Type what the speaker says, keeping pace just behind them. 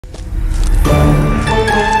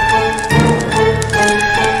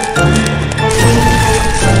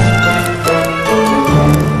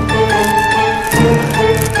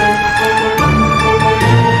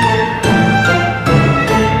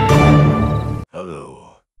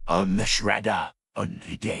On the shredder. On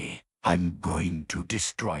the day, I'm going to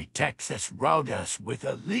destroy Texas Roadhouse with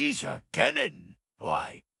a laser cannon.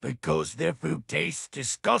 Why? Because their food tastes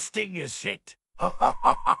disgusting as shit.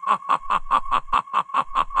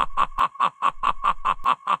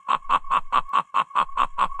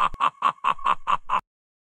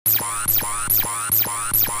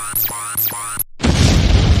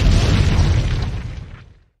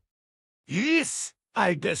 Yes,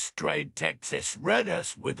 I destroyed Texas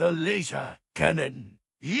Roadhouse with a laser cannon.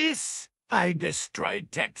 Yes, I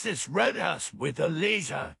destroyed Texas Roadhouse with a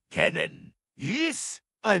laser cannon. Yes,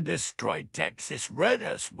 I destroyed Texas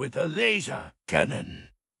Roadhouse with a laser cannon.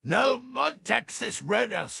 No more Texas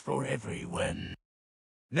Roadhouse for everyone.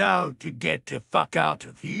 Now to get the fuck out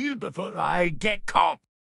of here before I get caught.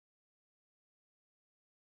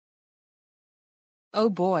 Oh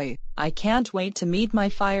boy, I can't wait to meet my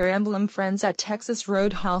Fire Emblem friends at Texas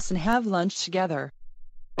Roadhouse and have lunch together.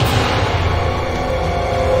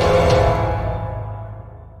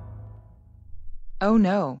 Oh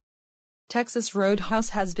no. Texas Roadhouse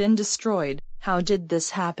has been destroyed. How did this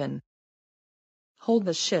happen? Hold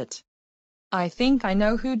the shit. I think I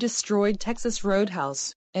know who destroyed Texas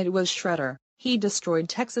Roadhouse. It was Shredder. He destroyed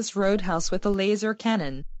Texas Roadhouse with a laser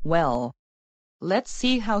cannon. Well, let's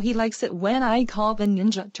see how he likes it when I call the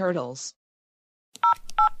Ninja Turtles.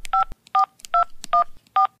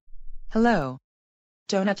 Hello,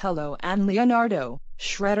 Donatello and Leonardo.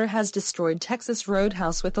 Shredder has destroyed Texas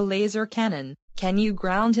Roadhouse with a laser cannon. Can you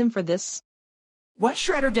ground him for this? What?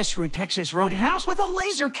 Shredder destroyed Texas Roadhouse with a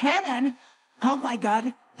laser cannon? Oh my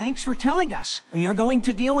god, thanks for telling us. We are going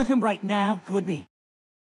to deal with him right now, would we?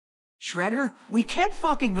 Shredder, we can't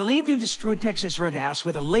fucking believe you destroyed Texas Roadhouse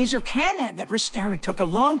with a laser cannon that Restara took a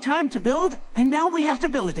long time to build, and now we have to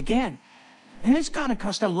build it again. And it's gonna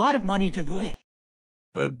cost a lot of money to do it.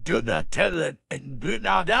 But Donatello and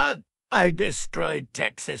Bernardin, I destroyed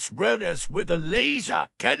Texas Roadhouse with a laser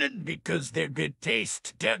cannon because their good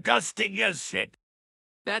taste disgusting as shit.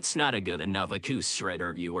 That's not a good enough accuse,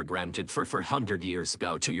 Shredder. You were granted for 400 years.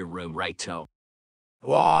 Go to your room right now.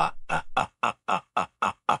 What?